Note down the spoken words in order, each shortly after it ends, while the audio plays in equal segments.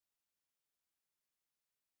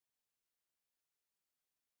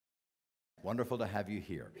Wonderful to have you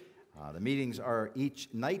here. The meetings are each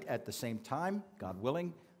night at the same time, God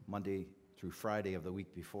willing, Monday through Friday of the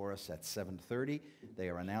week before us at 7:30. They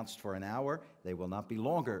are announced for an hour. They will not be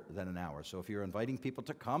longer than an hour. So if you're inviting people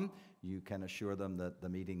to come, you can assure them that the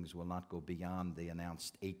meetings will not go beyond the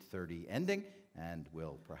announced 8:30 ending and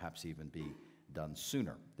will perhaps even be done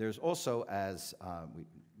sooner. There's also, as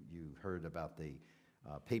you heard about the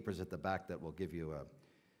papers at the back that will give you a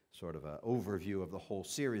sort of an overview of the whole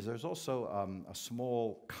series. There's also a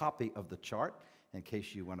small copy of the chart in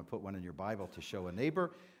case you want to put one in your Bible to show a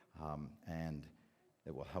neighbor, and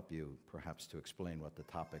it will help you perhaps to explain what the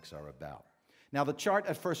topics are about. Now, the chart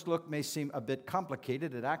at first look may seem a bit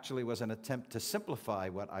complicated. It actually was an attempt to simplify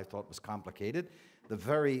what I thought was complicated. The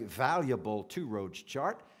very valuable two-roads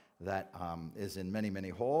chart that is in many, many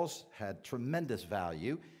halls had tremendous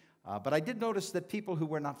value, but I did notice that people who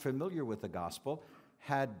were not familiar with the gospel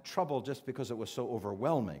had trouble just because it was so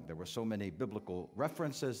overwhelming. There were so many biblical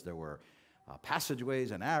references. There were passageways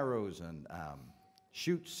and arrows and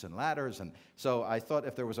chutes and ladders. And so I thought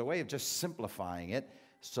if there was a way of just simplifying it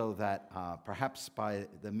so that perhaps by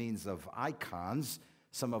the means of icons,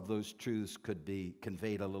 some of those truths could be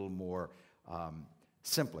conveyed a little more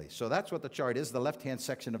simply. So that's what the chart is. The left-hand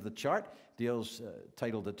section of the chart deals,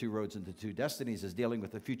 titled The Two Roads into Two Destinies, is dealing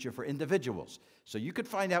with the future for individuals. So you could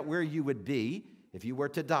find out where you would be if you were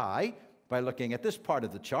to die by looking at this part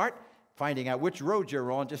of the chart, finding out which road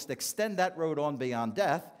you're on. Just extend that road on beyond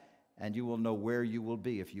death, and you will know where you will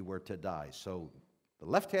be if you were to die. So the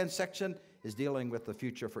left-hand section is dealing with the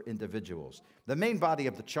future for individuals. The main body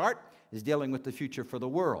of the chart is dealing with the future for the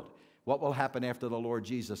world. What will happen after the Lord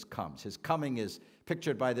Jesus comes? His coming is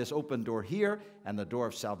pictured by this open door here and the door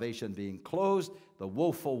of salvation being closed. The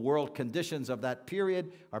woeful world conditions of that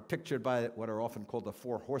period are pictured by what are often called the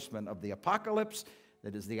four horsemen of the apocalypse.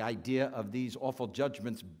 That is the idea of these awful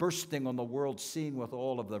judgments bursting on the world scene with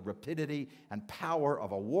all of the rapidity and power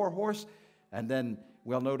of a war horse. And then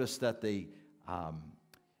we'll notice that the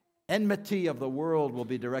enmity of the world will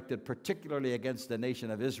be directed particularly against the nation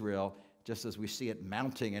of Israel, just as we see it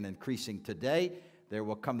mounting and increasing today. There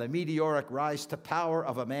will come the meteoric rise to power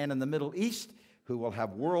of a man in the Middle East who will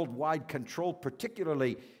have worldwide control,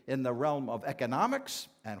 particularly in the realm of economics,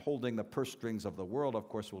 and holding the purse strings of the world, of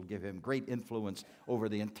course, will give him great influence over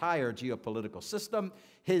the entire geopolitical system.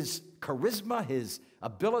 His charisma, his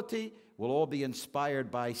ability will all be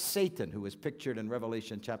inspired by Satan, who is pictured in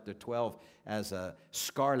Revelation chapter 12 as a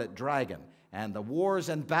scarlet dragon. And the wars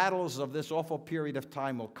and battles of this awful period of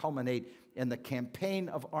time will culminate in the campaign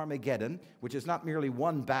of Armageddon, which is not merely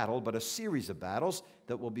one battle, but a series of battles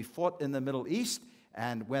that will be fought in the Middle East.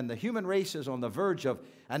 And when the human race is on the verge of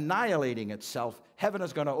annihilating itself, heaven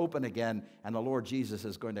is going to open again, and the Lord Jesus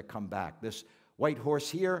is going to come back. This white horse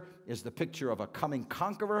here is the picture of a coming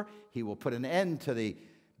conqueror. He will put an end to the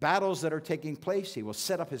battles that are taking place. He will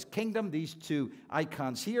set up his kingdom. These two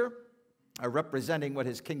icons here are representing what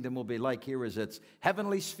his kingdom will be like. Here is its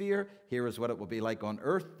heavenly sphere. Here is what it will be like on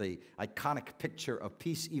earth, the iconic picture of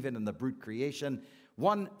peace even in the brute creation.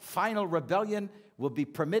 One final rebellion will be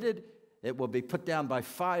permitted. It will be put down by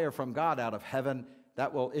fire from God out of heaven.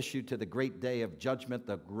 That will issue to the great day of judgment,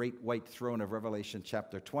 the great white throne of Revelation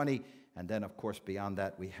chapter 20. And then, of course, beyond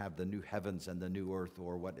that, we have the new heavens and the new earth,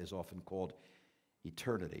 or what is often called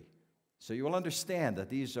eternity. So you will understand that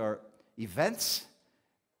these are events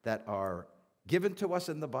that are given to us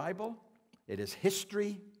in the Bible. It is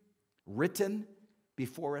history written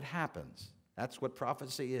before it happens. That's what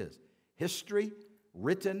prophecy is. History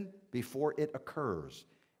written before it occurs.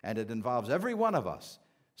 And it involves every one of us.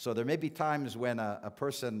 So there may be times when a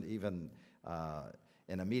person, even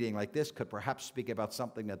in a meeting like this, could perhaps speak about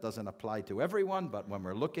something that doesn't apply to everyone, but when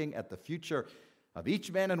we're looking at the future of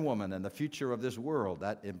each man and woman and the future of this world,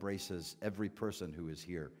 that embraces every person who is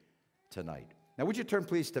here tonight. Now, would you turn,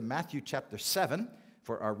 please, to Matthew chapter 7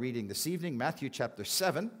 for our reading this evening. Matthew chapter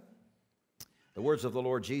 7, the words of the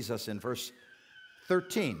Lord Jesus in verse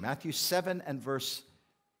 13. Matthew 7 and verse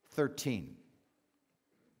 13.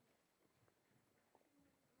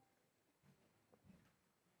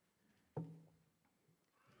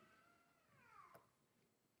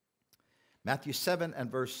 Matthew 7 and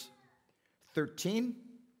verse 13.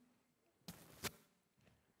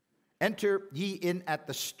 Enter ye in at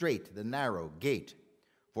the strait, the narrow gate,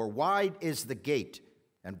 for wide is the gate,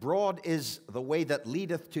 and broad is the way that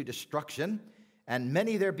leadeth to destruction, and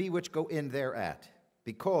many there be which go in thereat.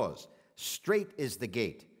 Because strait is the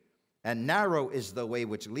gate, and narrow is the way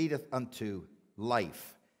which leadeth unto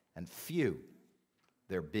life, and few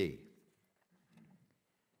there be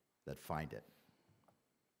that find it.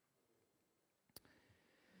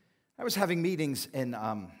 I was having meetings in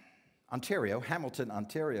Hamilton,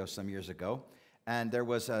 Ontario, some years ago, and there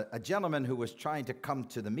was a gentleman who was trying to come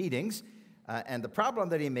to the meetings, and the problem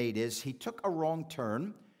that he made is he took a wrong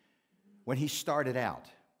turn when he started out.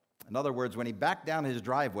 In other words, when he backed down his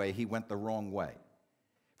driveway, he went the wrong way.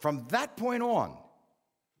 From that point on,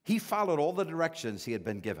 he followed all the directions he had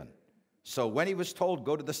been given. So when he was told,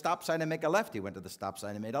 go to the stop sign and make a left, he went to the stop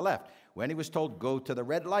sign and made a left. When he was told, go to the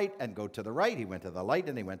red light and go to the right, he went to the light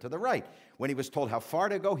and he went to the right. When he was told how far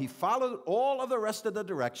to go, he followed all of the rest of the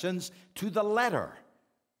directions to the letter.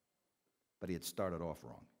 But he had started off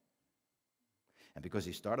wrong. And because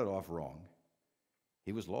he started off wrong,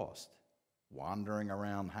 he was lost, wandering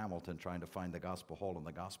around Hamilton trying to find the gospel hall and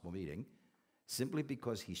the gospel meeting, simply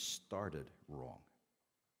because he started wrong.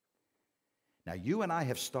 Now, you and I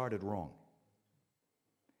have started wrong.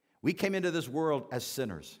 We came into this world as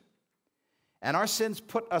sinners, and our sins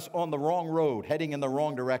put us on the wrong road, heading in the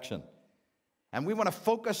wrong direction. And we want to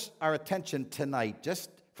focus our attention tonight,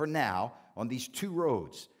 just for now, on these two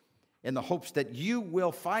roads, in the hopes that you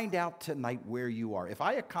will find out tonight where you are. If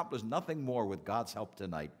I accomplish nothing more with God's help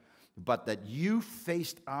tonight, but that you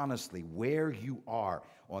faced honestly where you are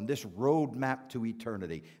on this roadmap to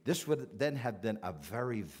eternity, this would then have been a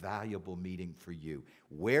very valuable meeting for you.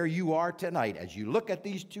 Where you are tonight, as you look at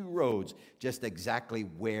these two roads, just exactly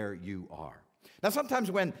where you are. Now, sometimes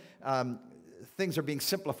when things are being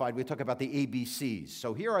simplified, we talk about the ABCs.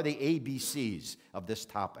 So here are the ABCs of this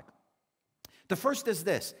topic. The first is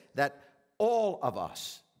this, that all of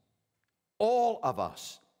us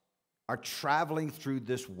are traveling through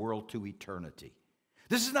this world to eternity.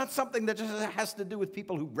 This is not something that just has to do with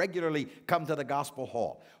people who regularly come to the gospel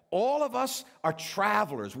hall. All of us are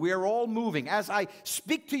travelers. We are all moving. As I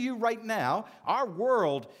speak to you right now, our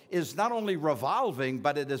world is not only revolving,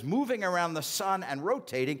 but it is moving around the sun and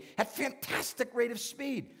rotating at fantastic rate of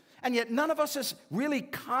speed. And yet none of us is really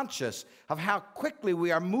conscious of how quickly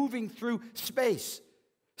we are moving through space.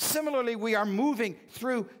 Similarly, we are moving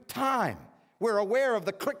through time. We're aware of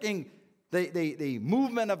the clicking, the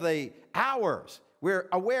movement of the hours. We're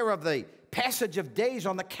aware of the passage of days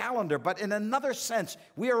on the calendar, but in another sense,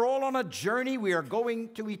 we are all on a journey. We are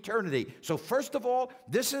going to eternity. So first of all,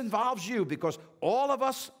 this involves you because all of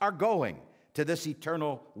us are going to this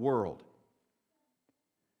eternal world.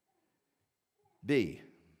 B,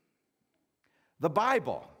 the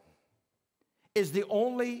Bible is the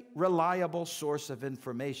only reliable source of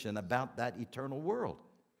information about that eternal world.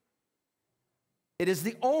 It is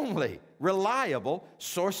the only reliable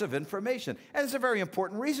source of information. And there's a very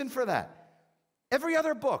important reason for that. Every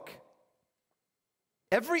other book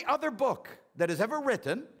that is ever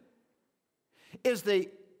written is the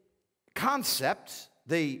concept,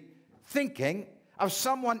 the thinking of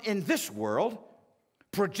someone in this world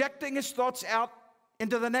projecting his thoughts out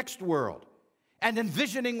into the next world and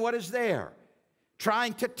envisioning what is there,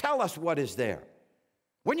 trying to tell us what is there.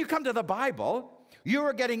 When you come to the Bible, you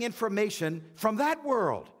are getting information from that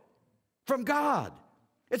world, from God.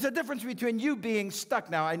 It's a difference between you being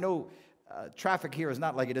stuck. Now, I know traffic here is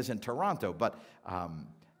not like it is in Toronto, but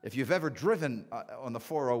if you've ever driven on the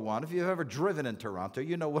 401, if you've ever driven in Toronto,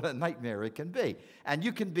 you know what a nightmare it can be. And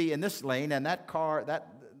you can be in this lane, and the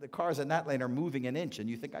cars in that lane are moving an inch, and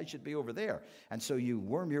you think, I should be over there. And so you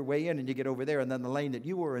worm your way in, and you get over there, and then the lane that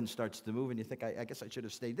you were in starts to move, and you think, I guess I should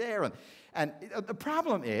have stayed there. And the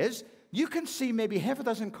problem is, you can see maybe half a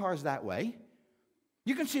dozen cars that way.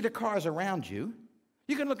 You can see the cars around you.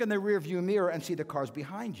 You can look in the rearview mirror and see the cars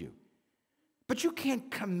behind you. But you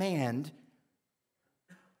can't command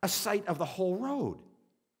a sight of the whole road.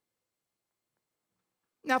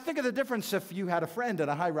 Now, think of the difference if you had a friend in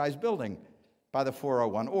a high-rise building by the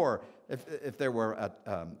 401, or if there were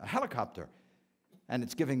a helicopter and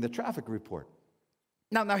it's giving the traffic report.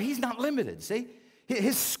 Now he's not limited, see?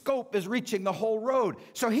 His scope is reaching the whole road.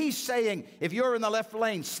 So he's saying, if you're in the left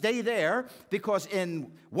lane, stay there, because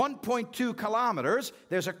in 1.2 kilometers,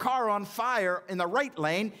 there's a car on fire in the right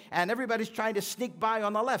lane, and everybody's trying to sneak by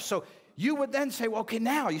on the left. So you would then say, well, okay,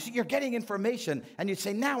 now, you see, you're getting information, and you'd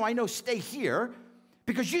say, now I know, stay here,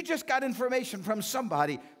 because you just got information from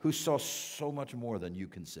somebody who saw so much more than you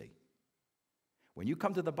can see. When you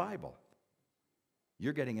come to the Bible,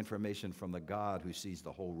 you're getting information from the God who sees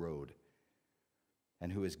the whole road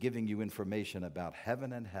and who is giving you information about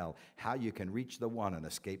heaven and hell, how you can reach the one and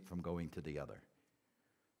escape from going to the other.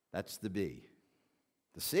 That's the B.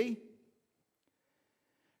 The C?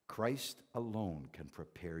 Christ alone can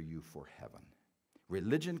prepare you for heaven.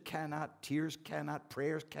 Religion cannot, tears cannot,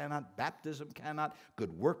 prayers cannot, baptism cannot,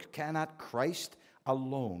 good works cannot. Christ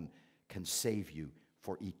alone can save you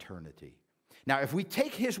for eternity. Now, if we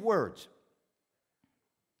take his words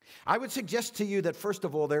I would suggest to you that, first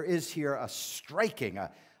of all, there is here a striking,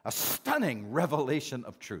 a stunning revelation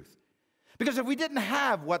of truth. Because if we didn't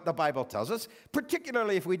have what the Bible tells us,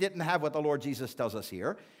 particularly if we didn't have what the Lord Jesus tells us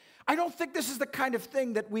here, I don't think this is the kind of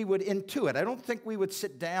thing that we would intuit. I don't think we would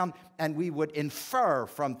sit down and we would infer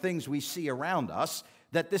from things we see around us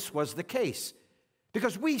that this was the case.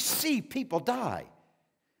 Because we see people die.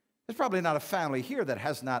 There's probably not a family here that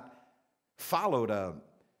has not followed a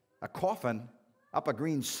coffin up a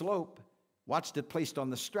green slope, watched it placed on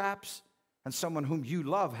the straps, and someone whom you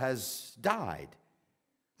love has died.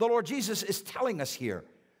 The Lord Jesus is telling us here,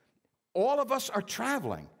 all of us are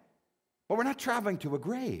traveling, but we're not traveling to a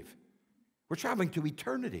grave. We're traveling to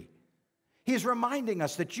eternity. He is reminding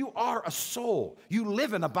us that you are a soul. You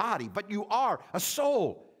live in a body, but you are a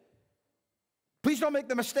soul. Please don't make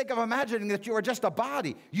the mistake of imagining that you are just a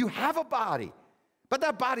body. You have a body, but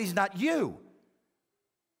that body's not you.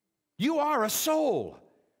 You are a soul.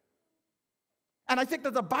 And I think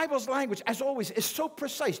that the Bible's language, as always, is so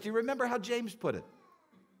precise. Do you remember how James put it?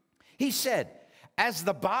 He said, as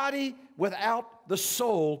the body without the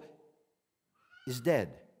soul is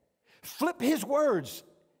dead. Flip his words,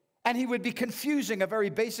 and he would be confusing a very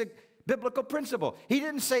basic biblical principle. He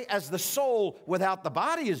didn't say, as the soul without the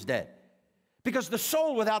body is dead, because the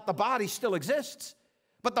soul without the body still exists.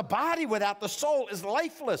 But the body without the soul is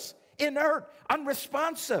lifeless, inert,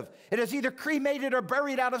 unresponsive. It is either cremated or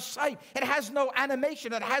buried out of sight. It has no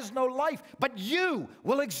animation. It has no life. But you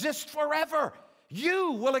will exist forever.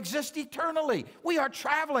 You will exist eternally. We are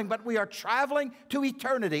traveling, but we are traveling to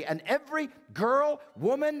eternity. And every girl,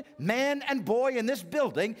 woman, man, and boy in this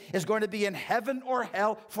building is going to be in heaven or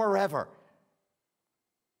hell forever.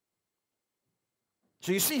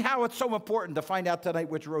 So you see how it's so important to find out tonight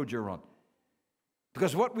which road you're on.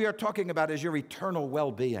 Because what we are talking about is your eternal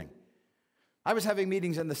well-being. I was having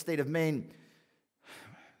meetings in the state of Maine,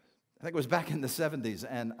 I think it was back in the 70s,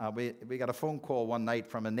 and we got a phone call one night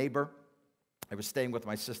from a neighbor. I was staying with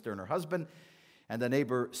my sister and her husband, and the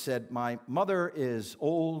neighbor said, my mother is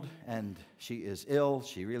old and she is ill.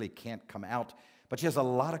 She really can't come out, but she has a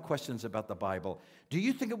lot of questions about the Bible. Do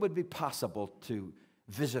you think it would be possible to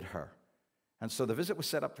visit her? And so the visit was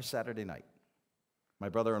set up for Saturday night. My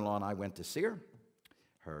brother-in-law and I went to see her.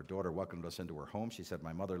 Her daughter welcomed us into her home. She said,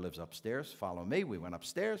 my mother lives upstairs. Follow me. We went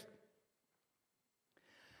upstairs.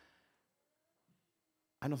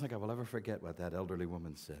 I don't think I will ever forget what that elderly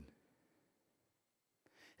woman said.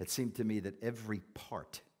 It seemed to me that every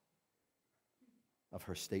part of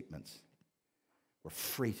her statements were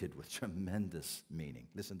freighted with tremendous meaning.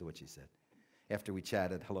 Listen to what she said. After we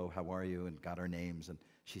chatted, hello, how are you, and got our names, and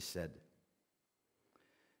she said,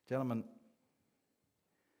 gentlemen,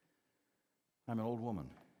 I'm an old woman.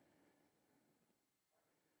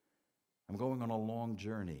 I'm going on a long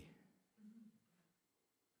journey,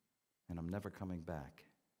 and I'm never coming back.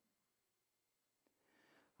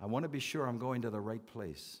 I want to be sure I'm going to the right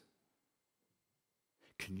place.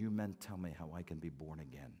 Can you men tell me how I can be born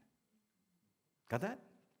again? Got that?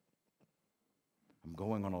 I'm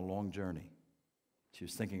going on a long journey. She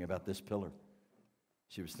was thinking about this pillar.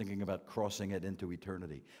 She was thinking about crossing it into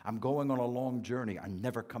eternity. I'm going on a long journey. I'm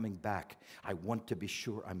never coming back. I want to be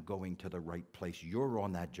sure I'm going to the right place. You're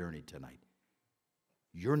on that journey tonight.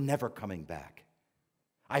 You're never coming back.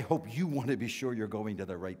 I hope you want to be sure you're going to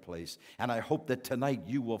the right place. And I hope that tonight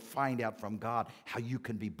you will find out from God how you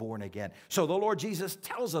can be born again. So the Lord Jesus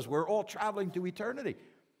tells us we're all traveling to eternity.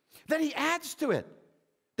 Then he adds to it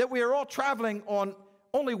that we are all traveling on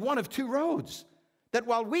only one of two roads. That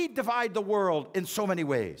while we divide the world in so many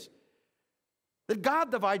ways, that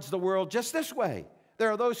God divides the world just this way. There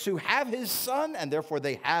are those who have his Son, and therefore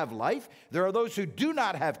they have life. There are those who do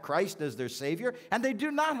not have Christ as their Savior, and they do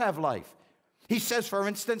not have life. He says, for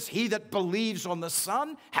instance, he that believes on the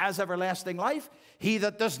Son has everlasting life. He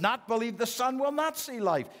that does not believe the Son will not see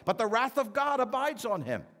life, but the wrath of God abides on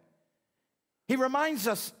him. He reminds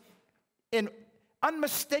us in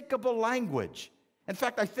unmistakable language. In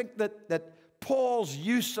fact, I think that Paul's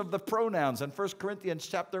use of the pronouns in 1 Corinthians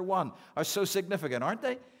chapter 1 are so significant, aren't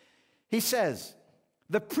they? He says,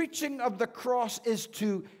 the preaching of the cross is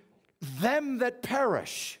to them that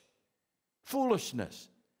perish, foolishness,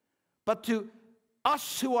 but to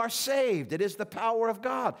us who are saved, it is the power of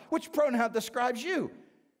God. Which pronoun describes you?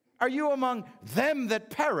 Are you among them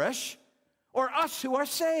that perish or us who are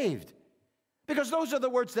saved? Because those are the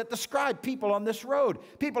words that describe people on this road.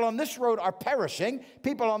 People on this road are perishing.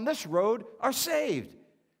 People on this road are saved.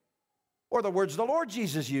 Or the words the Lord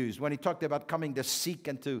Jesus used when he talked about coming to seek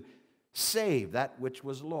and to save that which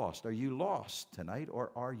was lost. Are you lost tonight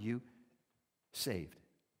or are you saved?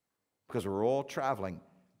 Because we're all traveling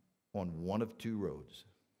on one of two roads.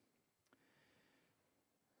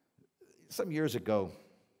 Some years ago,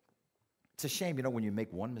 it's a shame, when you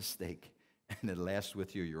make one mistake and it lasts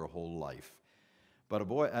with you your whole life. But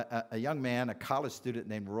a young man, a college student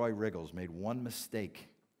named Roy Riggles, made one mistake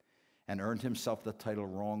and earned himself the title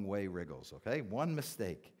Wrong Way Riggles, okay? One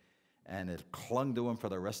mistake, and it clung to him for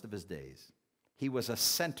the rest of his days. He was a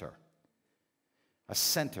center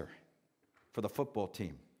for the football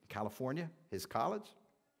team. California, his college,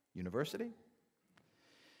 university.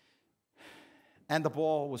 And the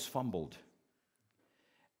ball was fumbled.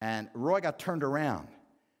 And Roy got turned around.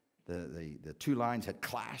 The two lines had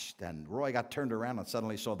clashed, and Roy got turned around and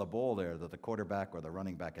suddenly saw the ball there that the quarterback or the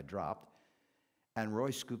running back had dropped. And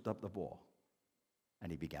Roy scooped up the ball,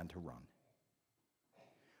 and he began to run.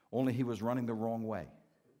 Only he was running the wrong way.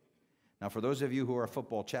 Now, for those of you who are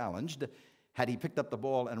football challenged, had he picked up the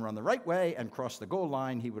ball and run the right way and crossed the goal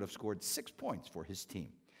line, he would have scored 6 points for his team.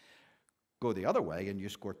 Go the other way, and you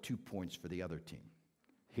score 2 points for the other team.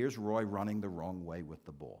 Here's Roy running the wrong way with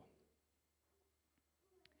the ball.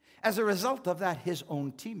 As a result of that, his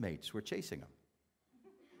own teammates were chasing him,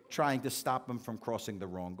 trying to stop him from crossing the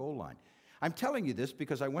wrong goal line. I'm telling you this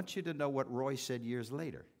because I want you to know what Roy said years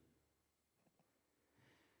later.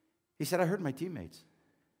 He said, I heard my teammates.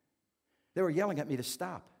 They were yelling at me to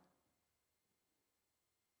stop.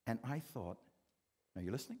 And I thought, are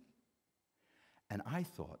you listening? And I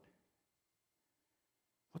thought,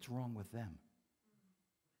 what's wrong with them?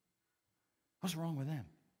 What's wrong with them?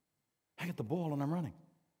 I got the ball and I'm running.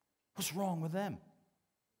 What's wrong with them?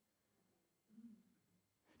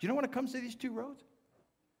 Do you know when it comes to these two roads?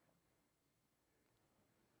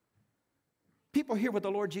 People hear what the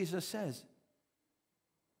Lord Jesus says,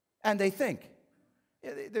 and they think.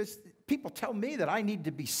 People tell me that I need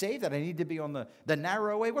to be saved, that I need to be on the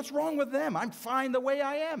narrow way. What's wrong with them? I'm fine the way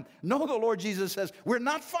I am. No, the Lord Jesus says, we're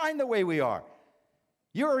not fine the way we are.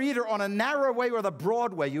 You're either on a narrow way or the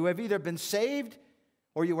broad way. You have either been saved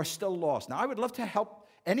or you are still lost. Now, I would love to help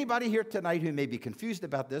anybody here tonight who may be confused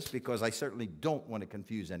about this, because I certainly don't want to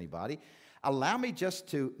confuse anybody. Allow me just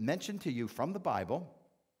to mention to you from the Bible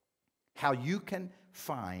how you can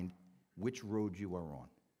find which road you are on.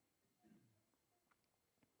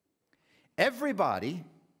 Everybody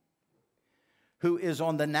who is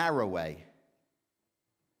on the narrow way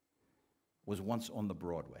was once on the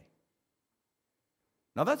broad way.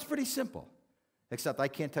 Now, that's pretty simple, except I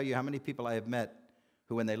can't tell you how many people I have met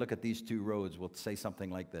who, when they look at these two roads, will say something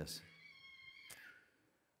like this.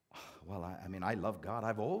 Well, I love God.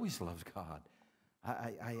 I've always loved God.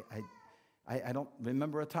 I don't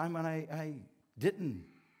remember a time when I didn't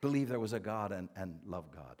believe there was a God and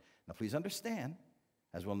love God. Now, please understand,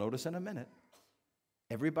 as we'll notice in a minute,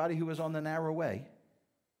 everybody who was on the narrow way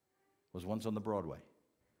was once on the broad way.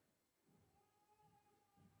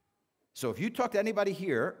 So if you talk to anybody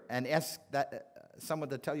here and ask someone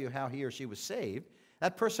to tell you how he or she was saved,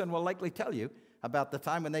 that person will likely tell you about the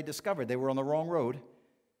time when they discovered they were on the wrong road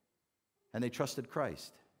and they trusted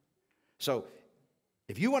Christ. So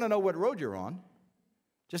if you want to know what road you're on,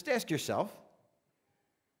 just ask yourself,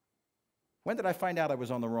 when did I find out I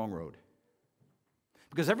was on the wrong road?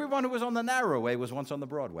 Because everyone who was on the narrow way was once on the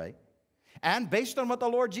broad way. And based on what the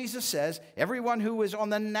Lord Jesus says, everyone who is on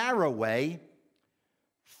the narrow way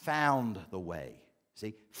found the way.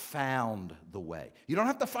 See, found the way. You don't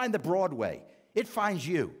have to find the broad way. It finds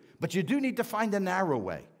you. But you do need to find the narrow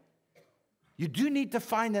way. You do need to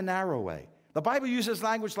find the narrow way. The Bible uses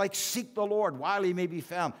language like seek the Lord while he may be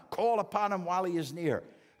found. Call upon him while he is near.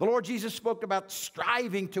 The Lord Jesus spoke about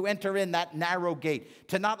striving to enter in that narrow gate,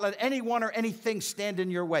 to not let anyone or anything stand in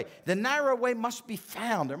your way. The narrow way must be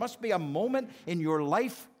found. There must be a moment in your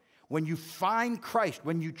life when you find Christ,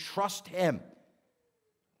 when you trust him.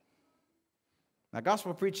 Now,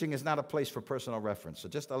 gospel preaching is not a place for personal reference, so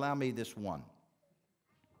just allow me this one.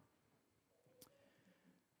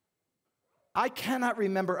 I cannot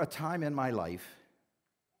remember a time in my life,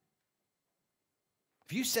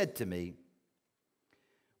 if you said to me,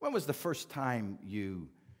 when was the first time you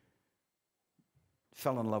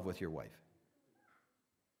fell in love with your wife?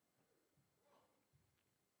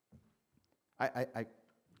 I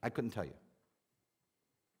couldn't tell you.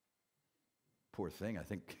 Poor thing. I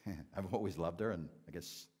think I've always loved her, and I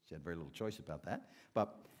guess she had very little choice about that.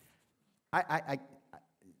 But I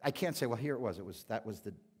can't say, well, here it was. That was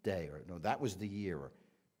the day, or no, that was the year.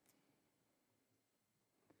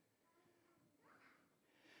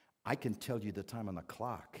 I can tell you the time on the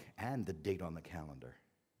clock and the date on the calendar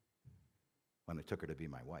when I took her to be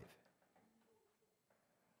my wife.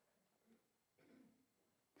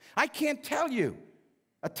 I can't tell you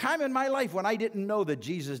A time in my life when I didn't know that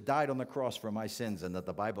Jesus died on the cross for my sins and that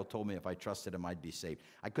the Bible told me if I trusted him, I'd be saved.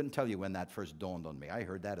 I couldn't tell you when that first dawned on me. I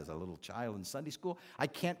heard that as a little child in Sunday school. I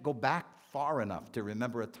can't go back far enough to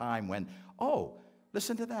remember a time when, oh,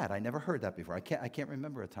 listen to that. I never heard that before. I can't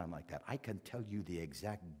remember a time like that. I can tell you the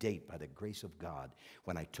exact date by the grace of God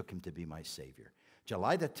when I took him to be my Savior.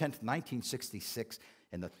 July the 10th, 1966,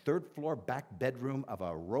 in the third-floor back bedroom of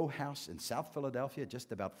a row house in South Philadelphia,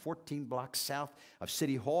 just about 14 blocks south of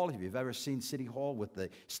City Hall. If you've ever seen City Hall with the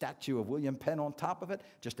statue of William Penn on top of it,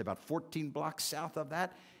 just about 14 blocks south of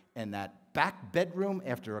that. In that back bedroom,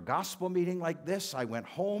 after a gospel meeting like this, I went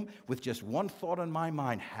home with just one thought in my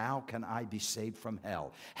mind: how can I be saved from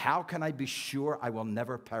hell? How can I be sure I will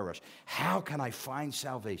never perish? How can I find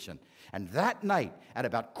salvation? And that night, at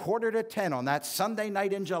about 9:45 on that Sunday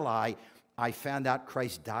night in July, I found out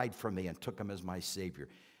Christ died for me and took him as my Savior.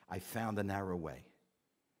 I found the narrow way.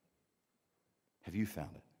 Have you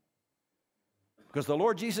found it? Because the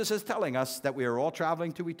Lord Jesus is telling us that we are all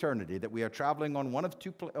traveling to eternity, that we are traveling on one of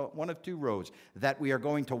two roads, that we are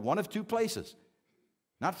going to one of two places.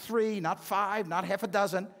 Not three, not five, not half a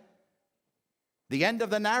dozen. The end of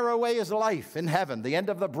the narrow way is life in heaven. The end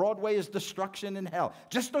of the broad way is destruction in hell.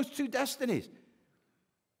 Just those two destinies.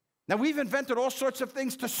 Now, we've invented all sorts of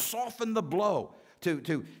things to soften the blow,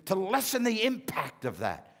 to lessen the impact of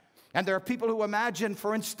that. And there are people who imagine,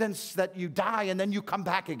 for instance, that you die and then you come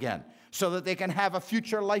back again so that they can have a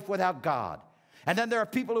future life without God. And then there are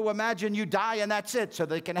people who imagine you die and that's it, so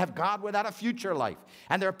they can have God without a future life.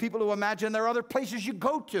 And there are people who imagine there are other places you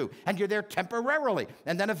go to and you're there temporarily.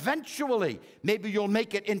 And then eventually, maybe you'll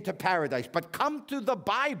make it into paradise. But come to the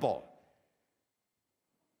Bible.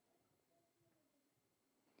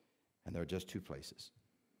 And there are just two places.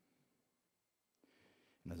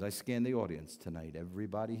 And as I scan the audience tonight,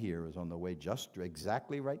 everybody here is on the way just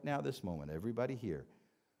exactly right now, this moment. Everybody here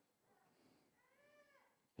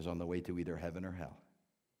is on the way to either heaven or hell.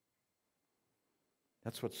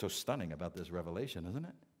 That's what's so stunning about this revelation, isn't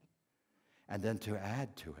it? And then to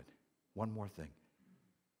add to it, one more thing.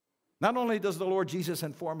 Not only does the Lord Jesus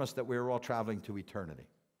inform us that we are all traveling to eternity,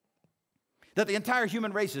 that the entire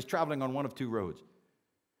human race is traveling on one of two roads,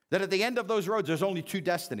 that at the end of those roads, there's only two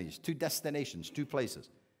destinies, two destinations, two places.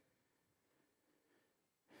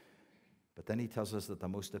 But then he tells us that the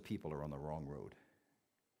most of people are on the wrong road.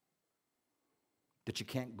 That you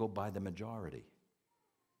can't go by the majority.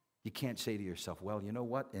 You can't say to yourself, well, you know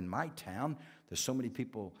what? In my town, there's so many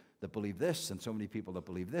people that believe this and so many people that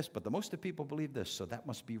believe this, but the most of people believe this, so that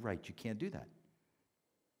must be right. You can't do that.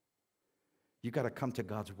 You've got to come to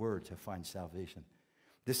God's word to find salvation.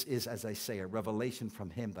 This is, as I say, a revelation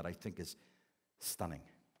from him that I think is stunning.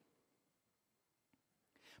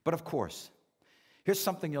 But of course, here's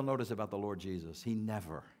something you'll notice about the Lord Jesus. He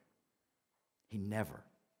never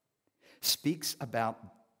speaks about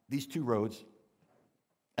these two roads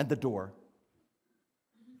and the door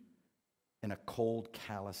in a cold,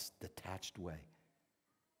 callous, detached way.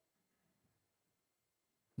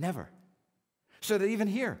 Never. So that even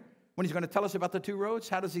here, when he's going to tell us about the two roads,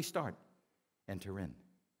 how does he start? Enter in.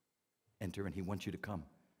 Enter in. He wants you to come.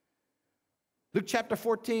 Luke chapter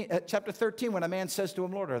 13, when a man says to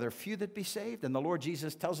him, Lord, are there few that be saved? And the Lord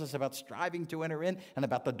Jesus tells us about striving to enter in and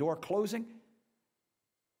about the door closing.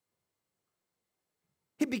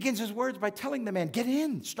 He begins his words by telling the man, get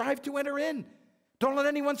in, strive to enter in. Don't let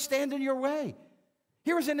anyone stand in your way.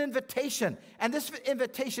 Here is an invitation, and this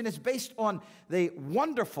invitation is based on the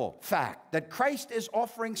wonderful fact that Christ is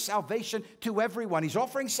offering salvation to everyone. He's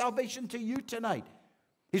offering salvation to you tonight.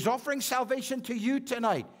 He's offering salvation to you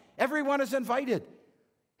tonight. Everyone is invited.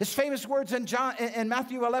 His famous words in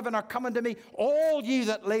Matthew 11 are, come unto me, all ye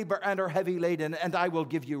that labor and are heavy laden, and I will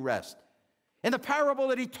give you rest. In the parable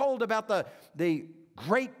that he told about the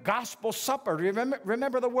great gospel supper,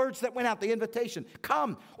 remember the words that went out, the invitation.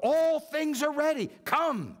 Come, all things are ready.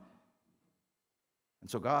 Come. And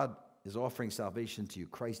so God is offering salvation to you.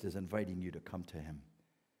 Christ is inviting you to come to him.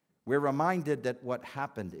 We're reminded that what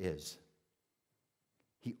happened is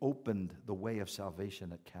he opened the way of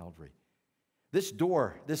salvation at Calvary. This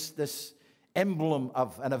door, this emblem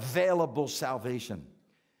of an available salvation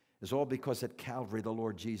is all because at Calvary the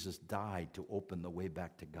Lord Jesus died to open the way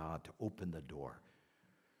back to God, to open the door.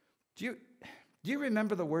 Do you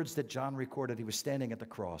remember the words that John recorded? He was standing at the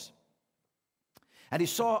cross, and he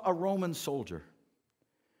saw a Roman soldier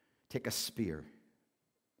take a spear,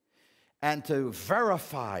 and to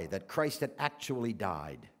verify that Christ had actually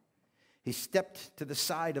died, he stepped to the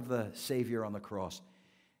side of the Savior on the cross,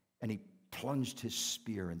 and he plunged his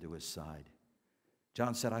spear into his side.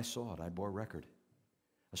 John said, I saw it. I bore record.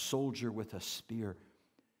 A soldier with a spear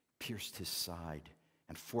pierced his side,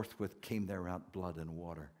 and forthwith came there out blood and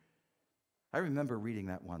water. I remember reading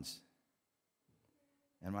that once,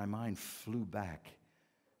 and my mind flew back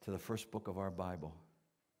to the first book of our Bible.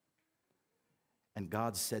 And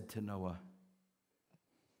God said to Noah,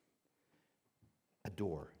 a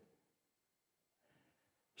door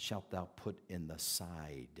shalt thou put in the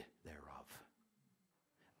side thereof.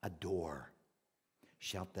 A door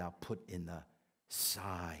shalt thou put in the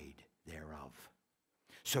side thereof.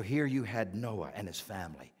 So here you had Noah and his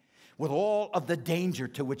family, with all of the danger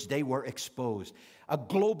to which they were exposed. A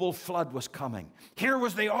global flood was coming. Here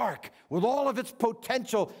was the ark with all of its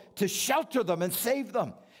potential to shelter them and save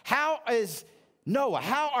them. How is Noah,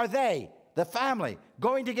 how are they, the family,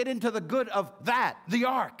 going to get into the good of that, the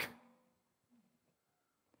ark?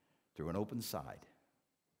 Through an open side.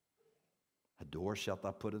 A door shalt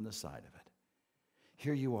thou put in the side of it.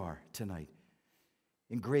 Here you are tonight,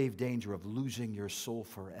 in grave danger of losing your soul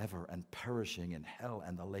forever and perishing in hell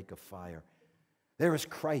and the lake of fire. There is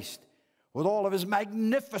Christ with all of his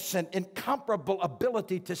magnificent, incomparable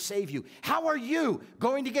ability to save you. How are you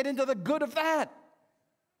going to get into the good of that?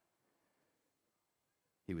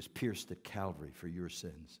 He was pierced at Calvary for your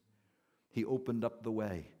sins. He opened up the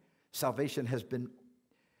way. Salvation has been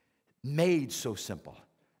made so simple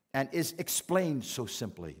and is explained so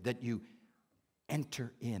simply that you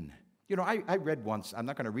enter in. You know, I read once, I'm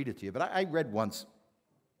not going to read it to you, but I read once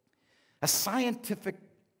a scientific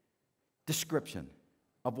description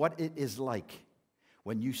of what it is like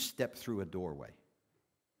when you step through a doorway.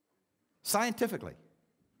 Scientifically.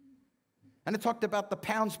 And it talked about the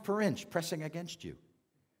pounds per inch pressing against you.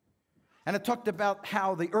 And it talked about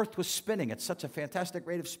how the earth was spinning at such a fantastic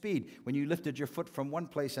rate of speed when you lifted your foot from one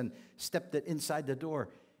place and stepped it inside the door.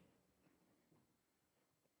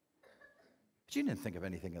 But you didn't think of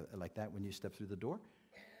anything like that when you stepped through the door.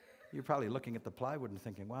 You're probably looking at the plywood and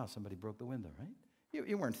thinking, wow, somebody broke the window, right?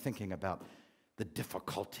 You weren't thinking about the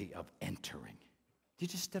difficulty of entering. You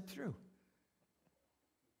just stepped through.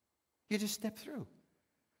 You just stepped through.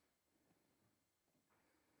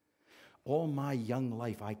 All my young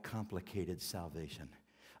life, I complicated salvation.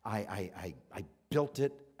 I built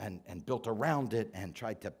it and built around it and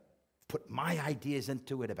tried to put my ideas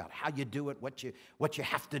into it about how you do it, what you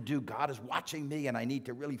have to do. God is watching me, and I need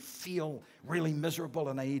to really feel really miserable,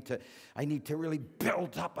 and I need to really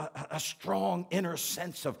build up a strong inner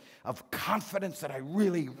sense of confidence that I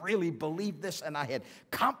really, really believe this, and I had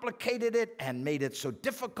complicated it and made it so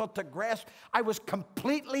difficult to grasp. I was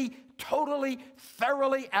completely, totally,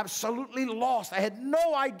 thoroughly, absolutely lost. I had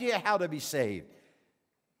no idea how to be saved.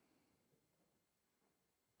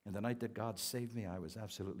 And the night that God saved me, I was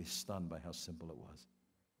absolutely stunned by how simple it was.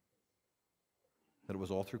 That it was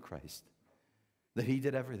all through Christ. That he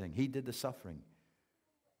did everything. He did the suffering.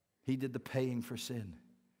 He did the paying for sin.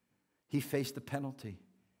 He faced the penalty.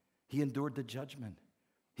 He endured the judgment.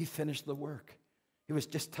 He finished the work. He was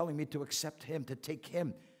just telling me to accept him, to take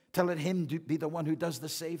him, to let him be the one who does the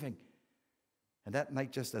saving. And that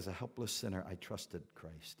night, just as a helpless sinner, I trusted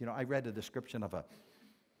Christ. You know, I read a description of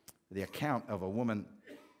the account of a woman.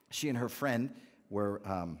 She and her friend were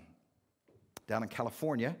down in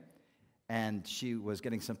California, and she was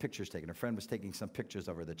getting some pictures taken. Her friend was taking some pictures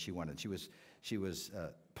of her that she wanted. She was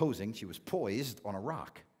posing. She was poised on a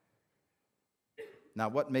rock. Now,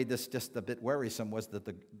 what made this just a bit worrisome was that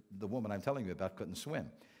the woman I'm telling you about couldn't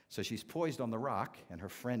swim. So she's poised on the rock, and her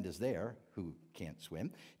friend is there, who can't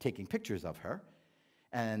swim, taking pictures of her.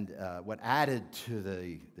 And what added to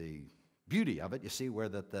the beauty of it, you see, where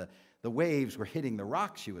the waves were hitting the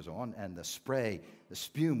rock she was on, and the spray, the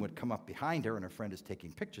spume would come up behind her, and her friend is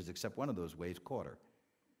taking pictures, except one of those waves caught her.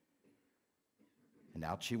 And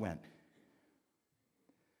out she went.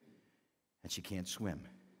 And she can't swim.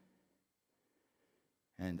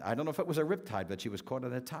 And I don't know if it was a riptide, but she was caught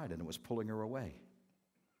in a tide, and it was pulling her away.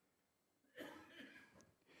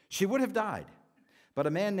 She would have died, but a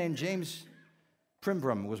man named James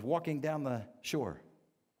Primbram was walking down the shore.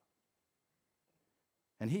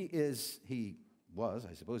 And he was,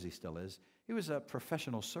 I suppose he still is, he was a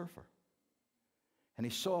professional surfer. And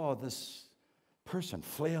he saw this person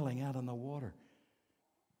flailing out in the water.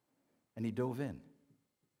 And he dove in.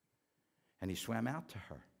 And he swam out to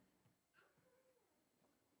her.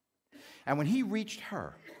 And when he reached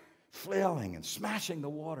her, flailing and smashing the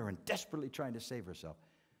water and desperately trying to save herself,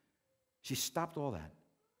 she stopped all that.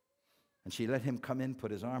 And she let him come in,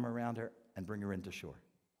 put his arm around her, and bring her into shore.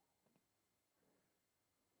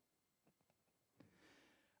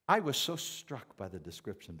 I was so struck by the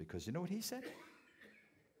description because you know what he said?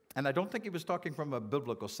 And I don't think he was talking from a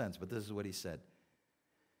biblical sense, but this is what he said.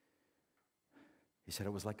 He said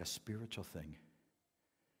it was like a spiritual thing.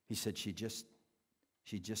 He said she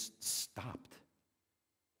she just stopped.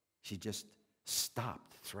 She just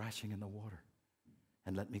stopped thrashing in the water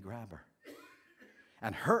and let me grab her.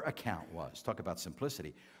 And her account was, talk about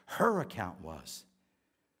simplicity, her account was,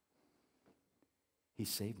 he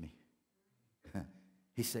saved me.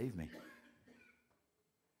 He saved me.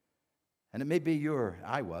 And it may be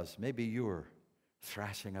maybe you're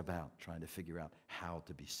thrashing about trying to figure out how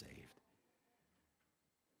to be saved.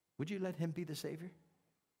 Would you let him be the Savior?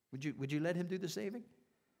 Would you let him do the saving?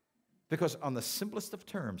 Because on the simplest of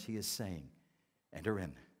terms, he is saying, enter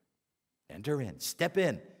in, step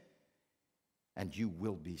in, and you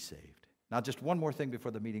will be saved. Now, just one more thing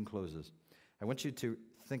before the meeting closes. I want you to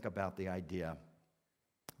think about the idea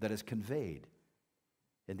that is conveyed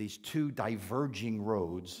in these two diverging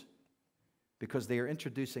roads, because they are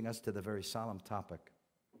introducing us to the very solemn topic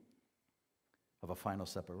of a final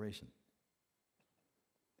separation.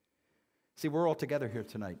 See, we're all together here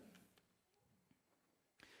tonight.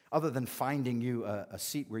 Other than finding you a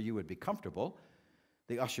seat where you would be comfortable,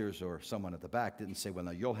 the ushers or someone at the back didn't say, well,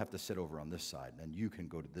 no, you'll have to sit over on this side, and you can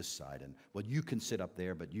go to this side, and, well, you can sit up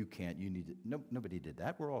there, but you can't. You need to. No, nobody did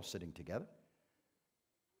that. We're all sitting together.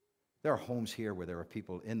 There are homes here where there are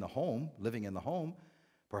people in the home, living in the home,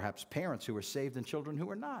 perhaps parents who are saved and children who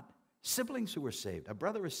are not, siblings who are saved. A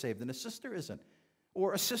brother is saved and a sister isn't,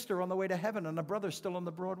 or a sister on the way to heaven and a brother still on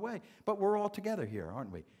the broad way. But we're all together here,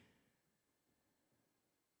 aren't we?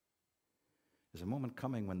 There's a moment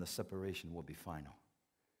coming when the separation will be final.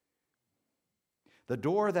 The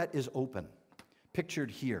door that is open, pictured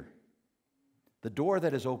here, the door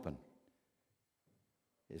that is open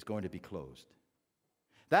is going to be closed.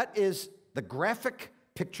 That is the graphic,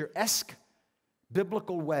 picturesque,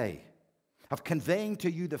 biblical way of conveying to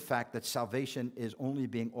you the fact that salvation is only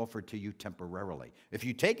being offered to you temporarily. If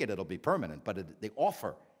you take it, it'll be permanent, but the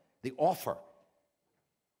offer, it's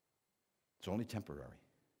only temporary.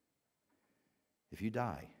 If you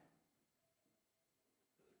die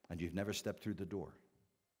and you've never stepped through the door,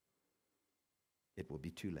 it will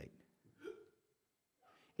be too late.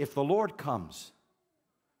 If the Lord comes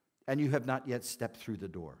and you have not yet stepped through the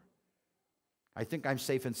door, I think I'm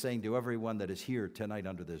safe in saying to everyone that is here tonight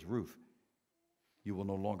under this roof, you will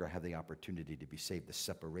no longer have the opportunity to be saved. The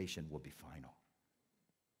separation will be final.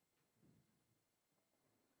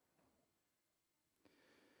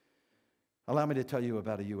 Allow me to tell you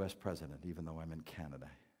about a U.S. president, even though I'm in Canada.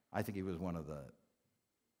 I think he was one of the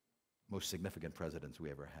most significant presidents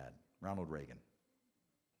we ever had, Ronald Reagan.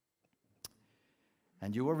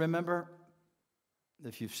 And you will remember,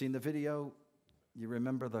 if you've seen the video, you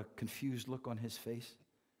remember the confused look on his face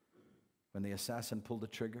when the assassin pulled the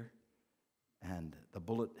trigger and the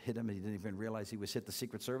bullet hit him and he didn't even realize he was hit. The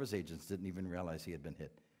Secret Service agents didn't even realize he had been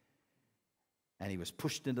hit. And he was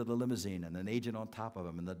pushed into the limousine and an agent on top of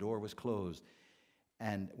him and the door was closed.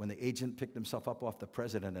 And when the agent picked himself up off the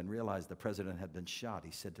president and realized the president had been shot, he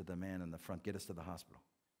said to the man in the front, "Get us to the hospital."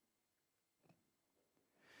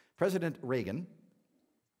 President Reagan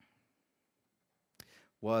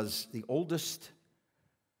was the oldest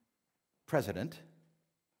president,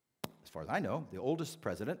 as far as I know, the oldest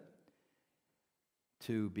president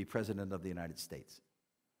to be president of the United States.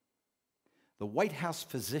 The White House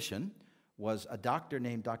physician was a doctor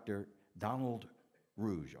named Dr. Donald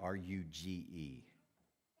Rouge, R-U-G-E.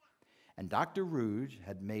 And Dr. Rouge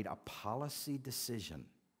had made a policy decision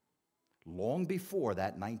long before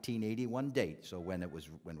that 1981 date. So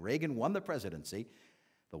when Reagan won the presidency,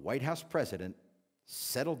 the White House president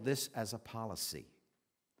settled this as a policy.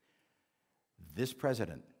 This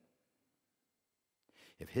president,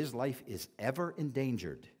 if his life is ever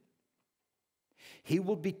endangered, he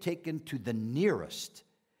will be taken to the nearest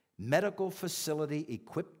medical facility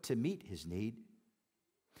equipped to meet his need,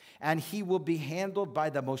 and he will be handled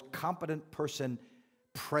by the most competent person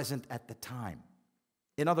present at the time.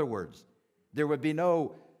 In other words, there would be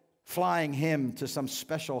no flying him to some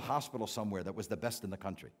special hospital somewhere that was the best in the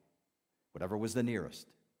country, whatever was the nearest.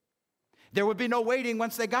 There would be no waiting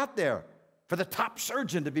once they got there for the top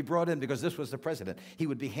surgeon to be brought in because this was the president. He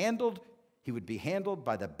would be handled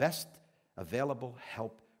by the best available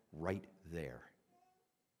help right there.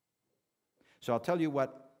 So I'll tell you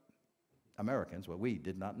what Americans, what we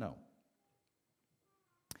did not know.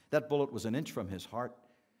 That bullet was an inch from his heart,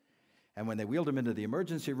 and when they wheeled him into the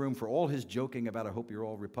emergency room, for all his joking about, I hope you're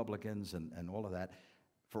all Republicans and all of that,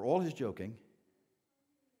 for all his joking,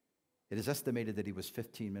 it is estimated that he was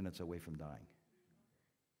 15 minutes away from dying.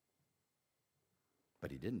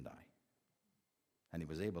 But he didn't die. And he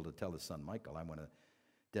was able to tell his son, Michael, I want to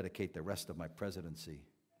dedicate the rest of my presidency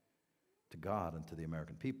to God and to the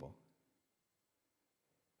American people.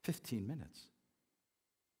 15 minutes.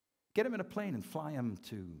 Get him in a plane and fly him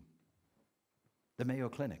to the Mayo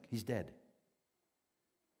Clinic. He's dead.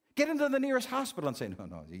 Get him to the nearest hospital and say,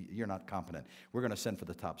 no, you're not competent. We're going to send for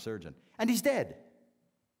the top surgeon. And he's dead.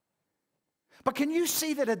 But can you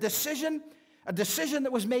see that a decision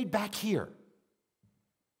that was made back here,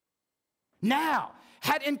 now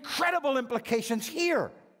had incredible implications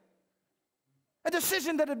here? A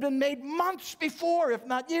decision that had been made months before, if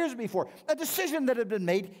not years before. A decision that had been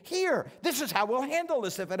made here. This is how we'll handle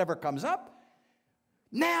this if it ever comes up.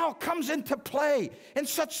 Now comes into play in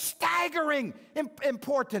such staggering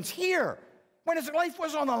importance here, when his life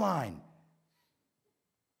was on the line.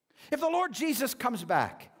 If the Lord Jesus comes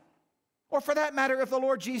back, or for that matter, if the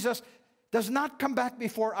Lord Jesus does not come back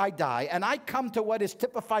before I die, and I come to what is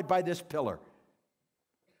typified by this pillar,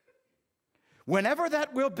 whenever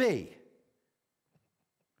that will be,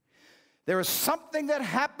 there is something that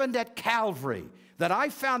happened at Calvary that I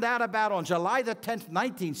found out about on July the 10th,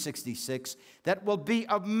 1966, that will be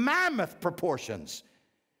of mammoth proportions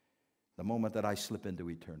the moment that I slip into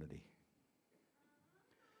eternity.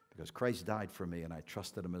 Because Christ died for me and I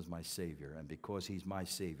trusted him as my Savior, and because he's my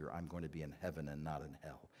Savior, I'm going to be in heaven and not in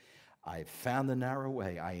hell. I found the narrow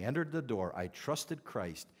way. I entered the door. I trusted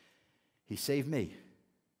Christ. He saved me.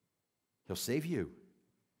 He'll save you.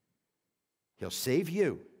 He'll save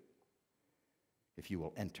you if you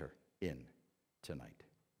will enter in tonight.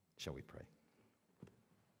 Shall we pray?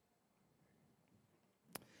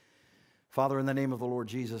 Father, in the name of the Lord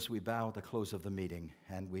Jesus, we bow at the close of the meeting,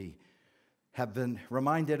 and we have been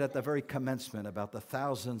reminded at the very commencement about the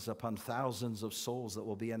thousands upon thousands of souls that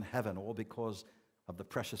will be in heaven, all because of the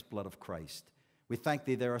precious blood of Christ. We thank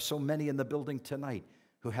thee there are so many in the building tonight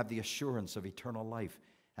who have the assurance of eternal life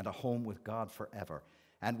and a home with God forever.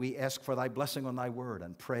 And we ask for thy blessing on thy word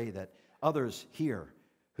and pray that others here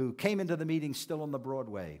who came into the meeting still on the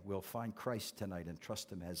Broadway will find Christ tonight and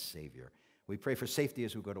trust him as Savior. We pray for safety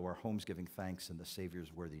as we go to our homes, giving thanks in the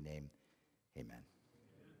Savior's worthy name. Amen.